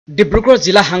ডিব্ৰুগড়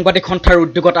জিলা সাংবাদিক সন্থাৰ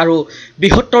উদ্যোগত আৰু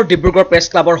বৃহত্তৰ ডিব্ৰুগড় প্ৰেছ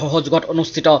ক্লাবৰ সহযোগত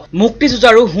অনুষ্ঠিত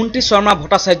মুক্তিযুঁজাৰু হুণ্টি শৰ্মা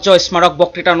ভট্টাচাৰ্য স্মাৰক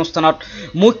বক্তৃতা অনুষ্ঠানত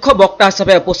মুখ্য বক্তা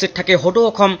হিচাপে উপস্থিত থাকি সদৌ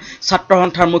অসম ছাত্ৰ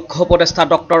সন্থাৰ মুখ্য উপদেষ্টা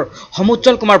ডক্টৰ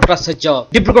সমুজ্জল কুমাৰ ভট্টাচাৰ্য,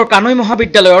 ডিব্ৰুগড় কানৈ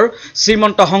মহাবিদ্যালয়ৰ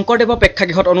শ্ৰীমন্ত শংকৰদেৱ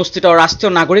প্ৰেক্ষাগৃহত অনুষ্ঠিত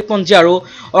ৰাষ্ট্ৰীয় নাগৰিকপঞ্জী আৰু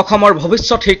অসমৰ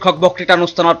ভৱিষ্যত শীৰ্ষক বক্তৃতা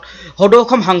অনুষ্ঠানত সদৌ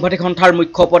অসম সাংবাদিক সন্থাৰ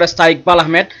মুখ্য উপদেষ্টা ইকবাল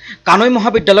আহমেদ, কানৈ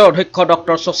মহাবিদ্যালয়ৰ অধ্যক্ষ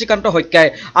ডক্টৰ শশীকান্ত শইকীয়াই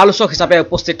আলোচক হিচাপে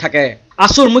উপস্থিত থাকে।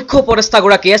 আসুৰ মুখ্য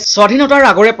উপদেষ্টাগৰাকীয়ে স্বাধীনতাৰ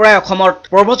আগৰে পৰাই অসমত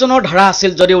প্ৰব্ৰজনৰ ধাৰা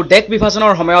আছিল যদিও দেশ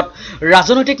বিভাজনৰ সময়ত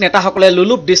ৰাজনৈতিক নেতাসকলে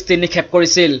লোলুপ দৃষ্টি নিক্ষেপ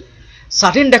কৰিছিল।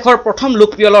 স্বাধীন দেশৰ প্ৰথম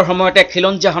লোকপিয়লৰ সময়তে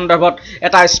খিলঞ্জীয়া সন্দৰ্ভত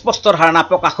এটা স্পষ্ট ধাৰণা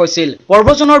প্ৰকাশ হৈছিল।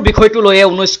 প্ৰব্ৰজনৰ বিষয়টো লৈয়ে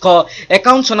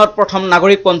 1951 চনত প্ৰথম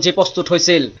নাগৰিকপঞ্জী প্ৰস্তুত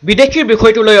হৈছিল। বিদেশীৰ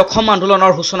বিষয়টো লৈ অসম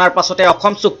আন্দোলনৰ সূচনাৰ পাছতে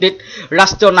অসম চুক্তিত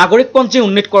ৰাষ্ট্ৰীয় নাগৰিকপঞ্জী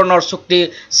উন্নীতকৰণৰ চুক্তি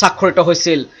স্বাক্ষৰিত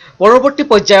হৈছিল। পৰৱৰ্তী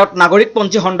পৰ্যায়ত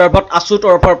নাগৰিকপঞ্জী সন্দৰ্ভত আসুৰ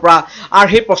তৰফৰ পৰা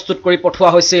আৰ্হি প্ৰস্তুত কৰি পঠোৱা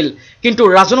হৈছিল, কিন্তু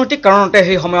ৰাজনৈতিক কাৰণতে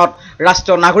সেই সময়ত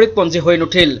ৰাষ্ট্ৰীয় নাগৰিকপঞ্জী হৈ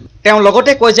নুঠিল। তেওঁ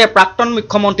লগতে কয় যে প্ৰাক্তন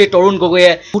মুখ্যমন্ত্ৰী তৰুণ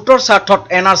গগৈয়ে ভোটৰ স্বাৰ্থত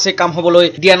NRC কাম হ'বলৈ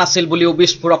দিয়া নাছিল বুলিও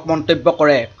বিস্ফোৰক মন্তব্য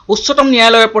কৰে। উচ্চতম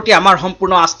ন্যায়ালয়ৰ প্ৰতি আমাৰ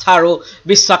সম্পূৰ্ণ আস্থা আৰু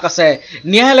বিশ্বাস আছে।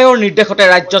 ন্যায়ালয়ৰ নিৰ্দেশতে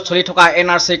ৰাজ্যত চলি থকা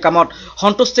NRC কামত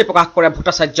সন্তুষ্টি প্ৰকাশ কৰে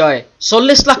ভট্টাচাৰ্যই।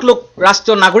 40 লাখ লোক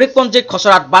ৰাষ্ট্ৰীয় নাগৰিকপঞ্জীৰ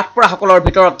খচৰাত বাদ পৰাসকলৰ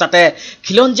ভিতৰত যাতে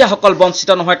খিলঞ্জীয়াসকল বঞ্চিত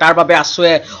নহয় তাৰ বাবে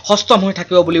আছুৱে সষ্টম হৈ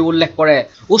থাকিব বুলি উল্লেখ কৰে।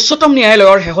 উচ্চতম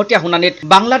ন্যায়ালয়ৰ শেহতীয়া শুনানিত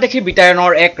বাংলাদেশী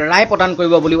বিতায়নৰ এক ৰায় প্ৰদান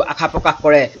কৰিব বুলিও আশা প্ৰকাশ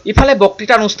কৰে। ইফালে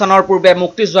বক্তৃতা অনুষ্ঠানৰ পূৰ্বে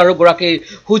মুক্তিযুঁজাৰুগৰাকীৰ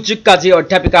সুযোগ্যা যি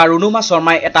অধ্যাপিকা ৰুণুমা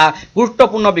শৰ্মাই এটা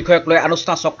গুৰুত্বপূৰ্ণ বিষয়ক লৈ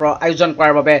আলোচনা চক্ৰ আয়োজন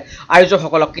কৰাৰ বাবে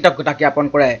আয়োজকসকলক কৃতজ্ঞতা জ্ঞাপন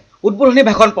কৰে। উদ্বোধনী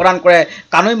ভাষণ প্ৰদান কৰে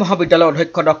কানৈ মহাবিদ্যালয়ৰ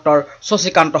অধ্যক্ষ ডক্টৰ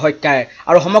শশীকান্ত শইকীয়াই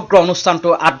আৰু সমগ্ৰ অনুষ্ঠানটো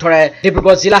আঁত ধৰে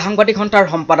ডিব্ৰুগড় জিলা সাংবাদিক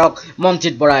সন্থাৰ সম্পাদক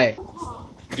মঞ্জিত বৰাই।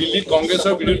 দিল্লীত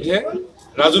কংগ্ৰেছৰ বিৰুদ্ধে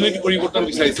ৰাজনৈতিক পৰিৱৰ্তন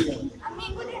বিচাৰিছিল,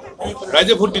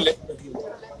 ৰাইজে ভোট দিলে।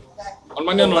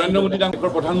 সন্মানীয় নৰেন্দ্ৰ মোদী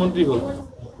ডাঙৰ প্ৰধানমন্ত্ৰী হ'ল।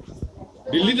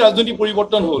 দিল্লীত ৰাজনৈতিক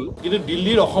পৰিৱৰ্তন হ'ল, কিন্তু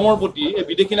দিল্লীৰ অসমৰ প্ৰতি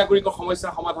বিদেশী নাগৰিকৰ সমস্যা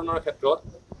সমাধানৰ ক্ষেত্ৰত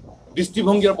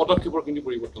দৃষ্টিভংগী আৰু পদক্ষেপৰ কিন্তু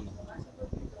পৰিৱৰ্তন হ'ল।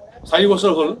 4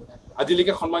 বছৰ হ'ল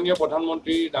আজিলৈকে সন্মানীয়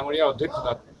প্ৰধানমন্ত্ৰী ডাঙৰীয়াৰ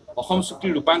অধ্যক্ষতাত অসম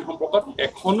চুক্তিৰ ৰূপায়ণ সম্পৰ্কত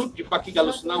এখনো ত্ৰিপাক্ষিক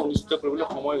আলোচনা অনুষ্ঠিত কৰিবলৈ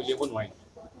সময় উলিয়াব নোৱাৰিলে।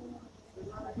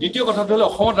 দ্বিতীয় কথাটো হ'ল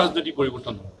অসমত ৰাজনৈতিক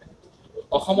পৰিৱৰ্তন হ'ল।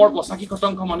 অসমৰ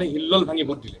 85% মানুহে হিল্লল ভাঙি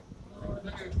ভোট দিলে।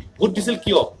 ভোট দিছিল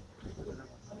কিয়?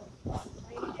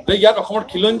 যে ইয়াত অসমৰ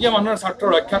খিলঞ্জীয়া মানুহৰ স্বাৰ্থ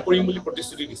ৰক্ষা কৰিম বুলি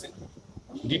প্ৰতিশ্ৰুতি দিছিল,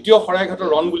 দ্বিতীয় শৰাইঘাটৰ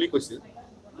ৰণ বুলি কৈছিল।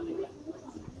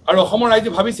 আৰু অসমৰ ৰাইজে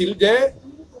ভাবিছিল যে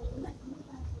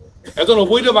এজন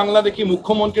অবৈধ বাংলাদেশী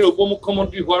মুখ্যমন্ত্ৰীৰ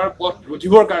উপমুখ্যমন্ত্ৰী হোৱাৰ পথ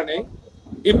ৰুধিবৰ কাৰণে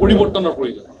এই পৰিৱৰ্তনৰ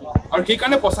প্ৰয়োজন, আৰু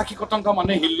সেইকাৰণে 85%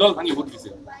 মানুহে হিল্লল ভাঙি ভোট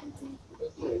দিছিল।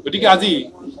 গতিকে আজি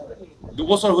 2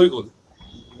 বছৰ হৈ গ'ল,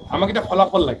 আমাক এটা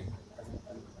ফলাফল লাগে।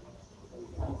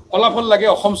 ফলাফল লাগে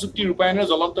অসম চুক্তি ৰূপায়ণৰ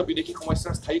জ্বলন্ত বিদেশী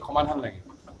সমস্যাৰ স্থায়ী সমাধান লাগে।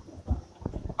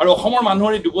 আৰু অসমৰ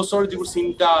মানুহৰ এই 2 বছৰৰ যিবোৰ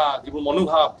চিন্তা, যিবোৰ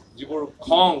মনোভাৱ, যিবোৰ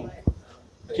খং,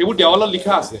 সেইবোৰ দেৱালত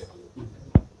লিখা আছে।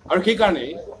 আৰু সেইকাৰণে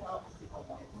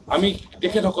আমি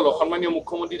তেখেতসকলক সন্মানীয়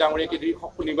মুখ্যমন্ত্ৰী ডাঙৰীয়াকে ধৰি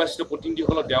সকলো নিৰ্বাচিত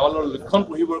প্ৰতিনিধিসকলক দেৱালৰ লিখন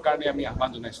পঢ়িবৰ কাৰণে আমি আহ্বান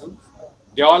জনাইছোঁ।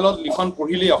 দেৱালত লিখন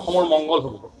পঢ়িলেই অসমৰ মংগল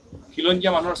হ'ব,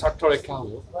 খিলঞ্জীয়া মানুহৰ স্বাৰ্থ ৰক্ষা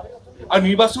হ'ব। আৰু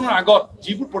নিৰ্বাচনৰ আগত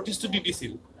যিবোৰ প্ৰতিশ্ৰুতি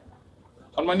দিছিল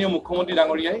সন্মানীয় মুখ্যমন্ত্ৰী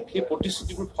ডাঙৰীয়াই, সেই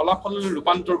প্ৰতিশ্ৰুতিবোৰ ফলাফললৈ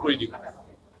ৰূপান্তৰ কৰি দিব।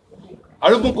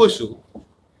 আৰু মই কৈছোঁ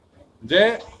যে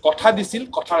কথা দিছিল,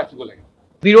 কথা ৰাখিব লাগে।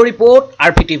 Bureau report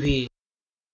RPTV।